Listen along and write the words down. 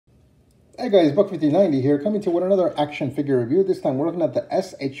Hey guys, Buck5090 here, coming to you with another action figure review. This time we're looking at the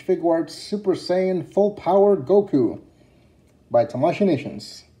SH Figuarts Super Saiyan Full Power Goku by Tamashii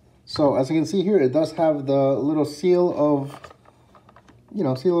Nations. So as you can see here, it does have the little seal of,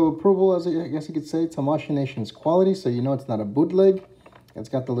 seal of approval, as I guess you could say, Tamashii Nations quality, so you know it's not a bootleg. It's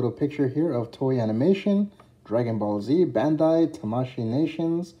got the little picture here of Toei Animation, Dragon Ball Z, Bandai, Tamashii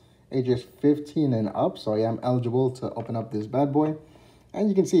Nations, ages 15 and up, so I am eligible to open up this bad boy. And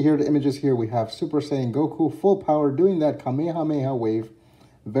you can see here the images here. We have Super Saiyan Goku full power doing that Kamehameha wave.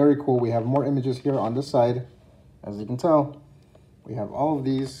 Very cool. We have more images here on this side. As you can tell, we have all of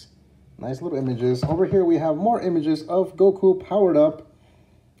these nice little images. Over here we have more images of Goku powered up.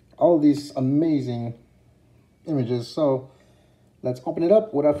 All these amazing images. So let's open it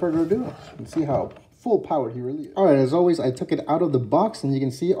up without further ado and see how full powered he really is. All right, as always, I took it out of the box and you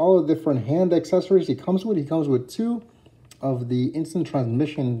can see all the different hand accessories he comes with. He comes with two of the instant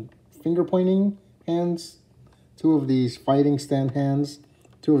transmission finger pointing hands, two of these fighting stand hands,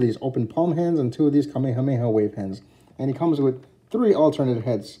 two of these open palm hands, and two of these Kamehameha wave hands. And he comes with three alternate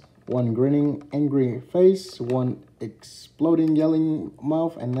heads, one grinning angry face, one exploding yelling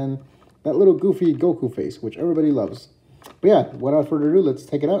mouth, and then that little goofy Goku face, which everybody loves. But yeah, without further ado, let's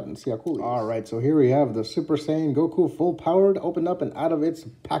take it out and see how cool it is. All right, so here we have the Super Saiyan Goku full powered, opened up and out of its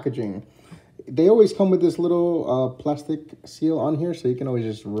packaging. They always come with this little plastic seal on here, so you can always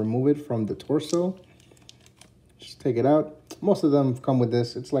just remove it from the torso. Just take it out. Most of them come with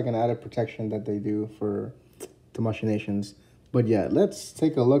this. It's like an added protection that they do for Tamashii Nations. But yeah, let's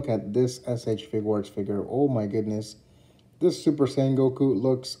take a look at this SH Figuarts figure. Oh my goodness. This Super Saiyan Goku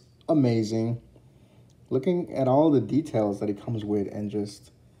looks amazing. Looking at all the details that it comes with and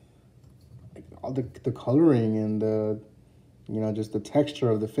just like, all the coloring and the just the texture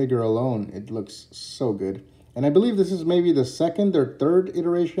of the figure alone, it looks so good. And I believe this is maybe the second or third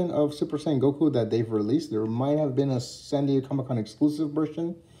iteration of Super Saiyan Goku that they've released. There might have been a San Diego Comic-Con exclusive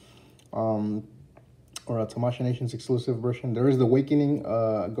version, or a Tamashii Nations exclusive version. There is the Awakening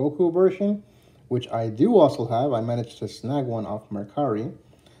Goku version, which I do also have. I managed to snag one off Mercari,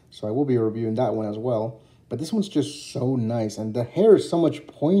 so I will be reviewing that one as well. But this one's just so nice, and the hair is so much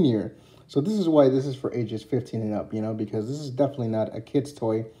pointier. So this is why this is for ages 15 and up, because this is definitely not a kid's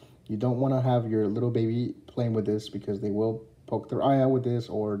toy. You don't want to have your little baby playing with this because they will poke their eye out with this,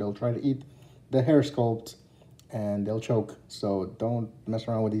 or they'll try to eat the hair sculpt and they'll choke. So don't mess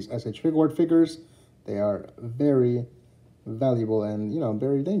around with these SH Figuart figures. They are very valuable and,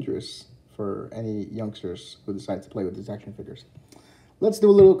 very dangerous for any youngsters who decide to play with these action figures. Let's do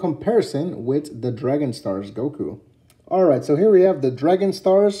a little comparison with the Dragon Stars Goku. Alright, so here we have the Dragon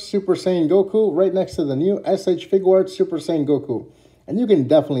Stars Super Saiyan Goku right next to the new SH Figuarts Super Saiyan Goku. And you can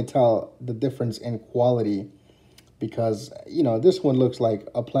definitely tell the difference in quality because, this one looks like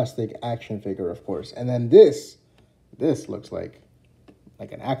a plastic action figure, of course. And then this looks like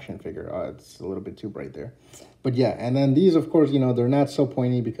an action figure. It's a little bit too bright there. But yeah, and then these, of course, they're not so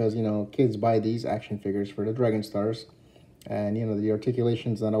pointy because, kids buy these action figures for the Dragon Stars. And, the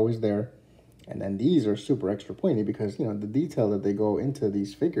articulation's not always there. And then these are super extra pointy because, the detail that they go into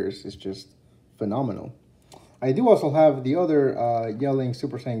these figures is just phenomenal. I do also have the other yelling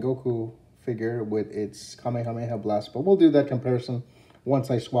Super Saiyan Goku figure with its Kamehameha blast, but we'll do that comparison once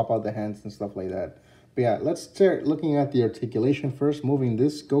I swap out the hands and stuff like that. But yeah, let's start looking at the articulation first, moving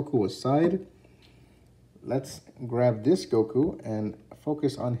this Goku aside. Let's grab this Goku and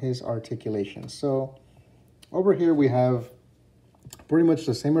focus on his articulation. So over here we have pretty much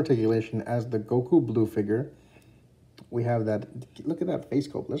the same articulation as the Goku Blue figure. We have that, look at that face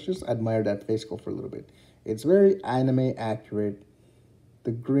sculpt. Let's just admire that face sculpt for a little bit. It's very anime accurate.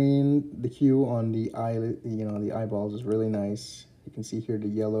 The green, the hue on the eye, the eyeballs is really nice. You can see here the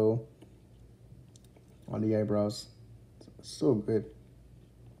yellow on the eyebrows. It's so good.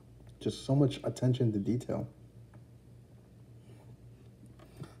 Just so much attention to detail.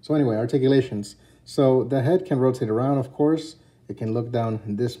 So anyway, articulations. So the head can rotate around, of course. It can look down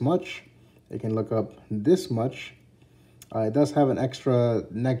this much. It can look up this much. It does have an extra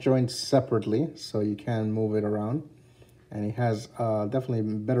neck joint separately, so you can move it around. And it has definitely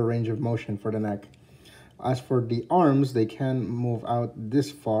better range of motion for the neck. As for the arms, they can move out this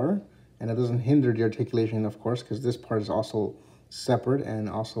far, and it doesn't hinder the articulation, of course, because this part is also separate and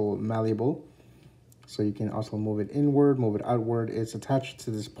also malleable. So you can also move it inward, move it outward. It's attached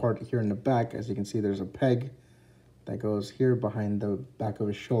to this part here in the back. As you can see, there's a peg that goes here behind the back of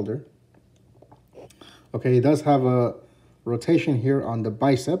his shoulder. Okay, he does have a rotation here on the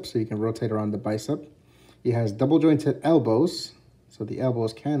bicep, so you can rotate around the bicep. He has double jointed elbows, so the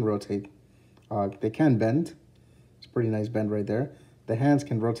elbows can rotate. They can bend. It's a pretty nice bend right there. The hands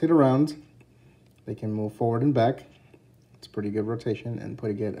can rotate around. They can move forward and back. It's pretty good rotation and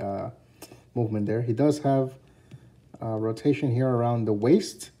pretty good movement there. He does have rotation here around the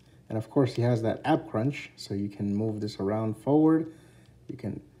waist. And of course, he has that ab crunch. So you can move this around forward. You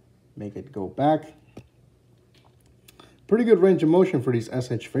can make it go back. Pretty good range of motion for these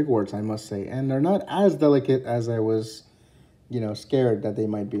SH Figuarts, I must say. And they're not as delicate as I was, scared that they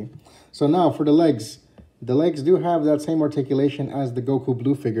might be. So now for the legs. The legs do have that same articulation as the Goku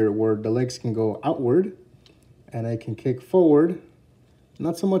Blue figure, where the legs can go outward and they can kick forward.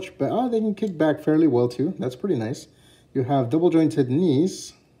 Not so much, but they can kick back fairly well too. That's pretty nice. You have double jointed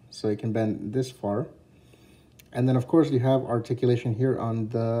knees, so you can bend this far. And then of course you have articulation here on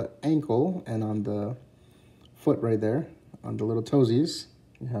the ankle and on the foot right there, on the little toesies.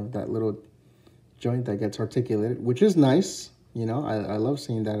 You have that little joint that gets articulated, which is nice. I love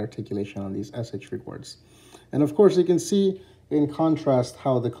seeing that articulation on these SH Figuarts. And of course you can see in contrast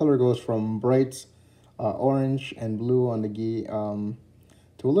how the color goes from bright orange and blue on the gi to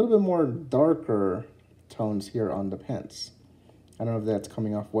a little bit more darker tones here on the pants. I don't know if that's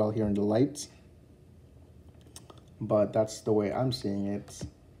coming off well here in the light, but that's the way I'm seeing it.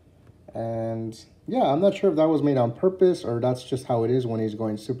 And yeah, I'm not sure if that was made on purpose or that's just how it is when he's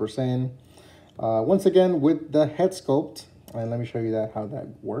going Super Saiyan. Once again, with the head sculpt, and let me show you how that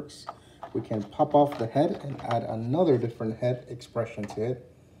works. We can pop off the head and add another different head expression to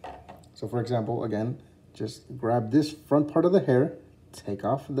it. So for example, again, just grab this front part of the hair, take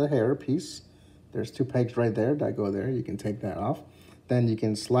off the hair piece. There's 2 pegs right there that go there. You can take that off. Then you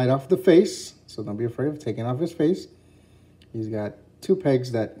can slide off the face. So don't be afraid of taking off his face. He's got 2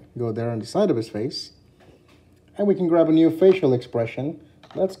 pegs that go there on the side of his face. And we can grab a new facial expression.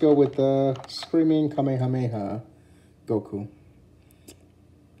 Let's go with the screaming Kamehameha Goku.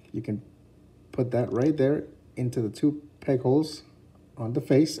 You can put that right there into the 2 peg holes on the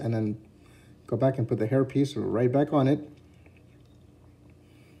face and then go back and put the hair piece right back on it.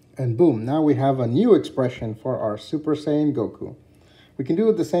 And boom, now we have a new expression for our Super Saiyan Goku. We can do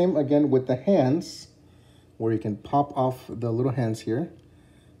it the same again with the hands, where you can pop off the little hands here.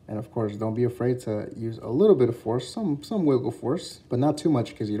 And of course, don't be afraid to use a little bit of force, some wiggle force, but not too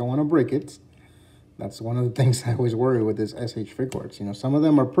much because you don't want to break it. That's one of the things I always worry with this SH Figuarts. Some of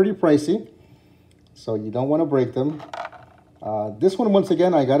them are pretty pricey, so you don't want to break them. This one, once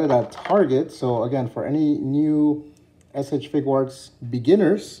again, I got it at Target. So again, for any new SH Figuarts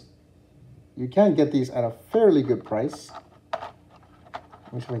beginners, you can get these at a fairly good price.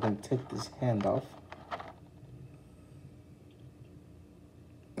 Let me see if I can take this hand off.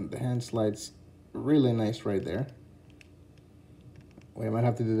 And the hand slides really nice right there. Wait, I might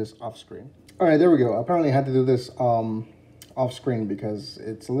have to do this off screen. All right, there we go. Apparently I had to do this off screen because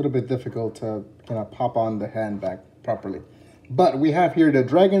it's a little bit difficult to kind of pop on the hand back properly. But we have here the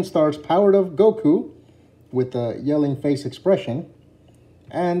Dragon Stars Powered Up Goku with the yelling face expression,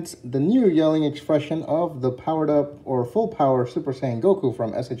 and the new yelling expression of the powered up or full power Super Saiyan Goku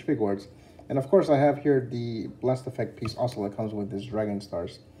from SH Figuarts. And of course I have here the blast effect piece also that comes with this Dragon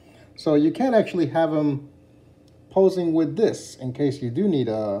Stars. So you can actually have him posing with this in case you do need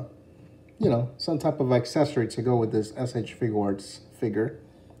a, some type of accessory to go with this SH Figuarts figure.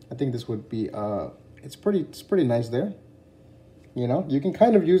 I think this would be, it's pretty nice there. You can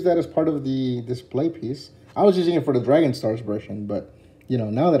kind of use that as part of the display piece. I was using it for the Dragon Stars version, but,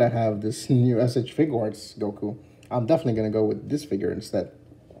 now that I have this new SH Figuarts Goku, I'm definitely going to go with this figure instead.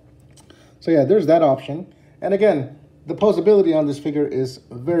 So yeah, there's that option. And again, the posability on this figure is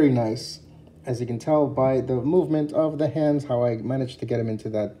very nice. As you can tell by the movement of the hands, how I managed to get him into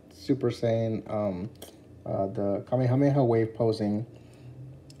that Super Saiyan, the Kamehameha wave posing.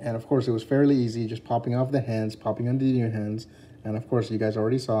 And of course, it was fairly easy, just popping off the hands, popping on the new hands. And of course, you guys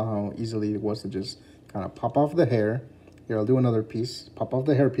already saw how easily it was to just kind of pop off the hair. Here, I'll do another piece. Pop off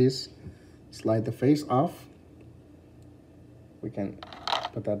the hair piece. Slide the face off. We can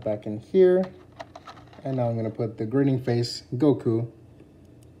put that back in here. And now I'm going to put the grinning face Goku,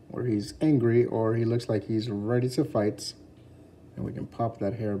 where he's angry or he looks like he's ready to fight. And we can pop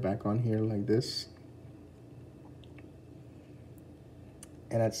that hair back on here like this.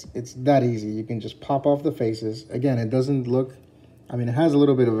 And it's that easy. You can just pop off the faces. Again, it doesn't look, it has a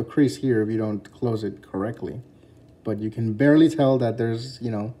little bit of a crease here if you don't close it correctly. But you can barely tell that there's,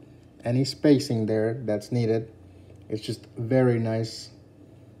 any spacing there that's needed. It's just very nice,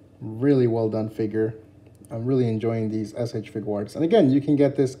 really well done figure. I'm really enjoying these SH Figuarts. And again, you can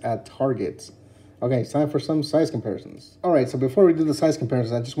get this at Target. Okay, it's time for some size comparisons. All right, so before we do the size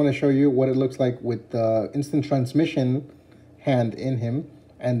comparisons, I just want to show you what it looks like with the instant transmission hand in him.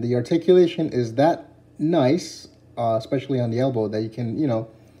 And the articulation is that nice, especially on the elbow, that you can,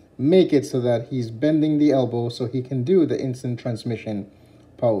 make it so that he's bending the elbow so he can do the instant transmission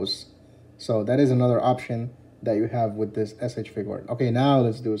pose. So that is another option that you have with this SH Figuart. Okay, now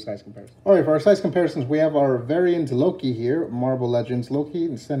let's do a size comparison. All right, for our size comparisons, we have our variant Loki here, Marvel Legends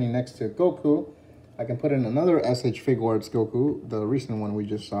Loki, standing next to Goku. I can put in another SH Figuarts Goku, the recent one we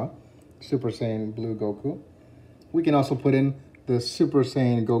just saw, Super Saiyan Blue Goku. We can also put in the Super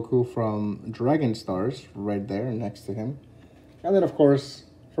Saiyan Goku from Dragon Stars right there next to him. And then, of course,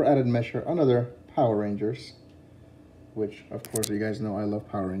 for added measure, another Power Rangers, which, of course, you guys know I love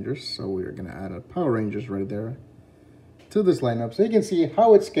Power Rangers. So we're going to add a Power Rangers right there to this lineup. So you can see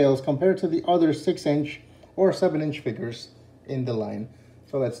how it scales compared to the other 6-inch or 7-inch figures in the line.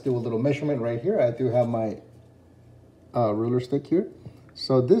 So let's do a little measurement right here. I do have my ruler stick here.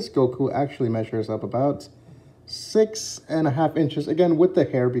 So this Goku actually measures up about 6.5 inches, again with the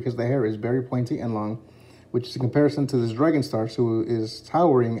hair, because the hair is very pointy and long, which is in comparison to this Dragon Stars, who is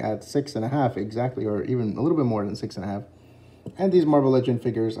towering at 6.5 exactly, or even a little bit more than 6.5. And these Marvel Legend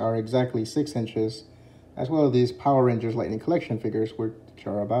figures are exactly 6 inches, as well as these Power Rangers Lightning Collection figures, which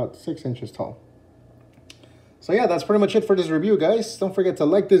are about 6 inches tall. So yeah, that's pretty much it for this review, guys. Don't forget to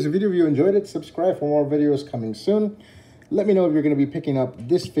like this video if you enjoyed it. Subscribe for more videos coming soon. Let me know if you're going to be picking up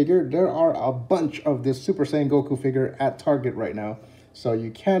this figure. There are a bunch of this Super Saiyan Goku figure at Target right now, so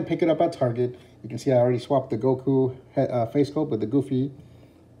you can pick it up at Target. You can see I already swapped the Goku face sculpt with the goofy,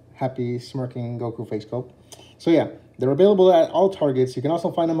 happy, smirking Goku face sculpt. So yeah, they're available at all Targets. You can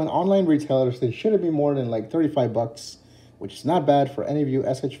also find them on online retailers. They shouldn't be more than like 35 bucks, which is not bad for any of you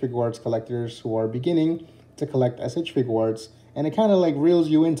SH Figuarts collectors who are beginning to collect SH Figuarts, and it kind of like reels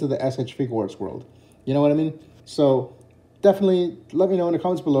you into the SH Figuarts world. You know what I mean? So definitely let me know in the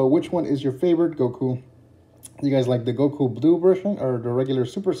comments below which one is your favorite Goku. You guys like the Goku Blue version or the regular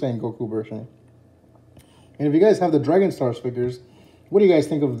Super Saiyan Goku version? And if you guys have the Dragon Stars figures, what do you guys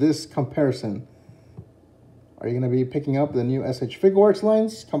think of this comparison? Are you going to be picking up the new SH Figuarts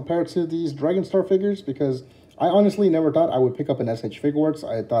lines compared to these Dragon Star figures? Because I honestly never thought I would pick up an SH Figuarts.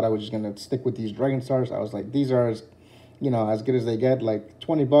 I thought I was just going to stick with these Dragon Stars. I was like, these are, as good as they get, like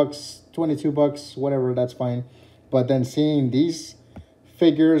 20 bucks, 22 bucks, whatever, that's fine. But then seeing these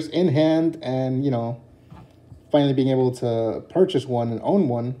figures in hand and, finally being able to purchase one and own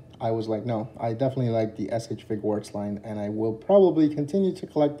one, I was like, no, I definitely like the SH Figuarts line, and I will probably continue to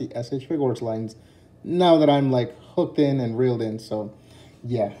collect the SH Figuarts lines now that I'm like hooked in and reeled in. So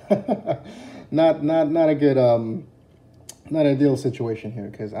yeah, not a good not ideal situation here,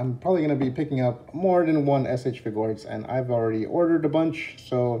 because I'm probably going to be picking up more than one SH Figuarts, and I've already ordered a bunch,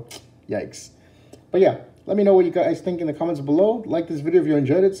 so yikes. But yeah, let me know what you guys think in the comments below. Like this video if you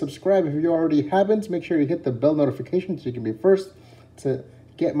enjoyed it. Subscribe if you already haven't. Make sure you hit the bell notification so you can be first to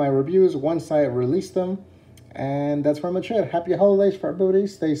get my reviews once I release them. And that's pretty much it. Happy holidays for everybody.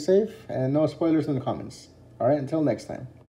 Stay safe, and no spoilers in the comments. All right, until next time.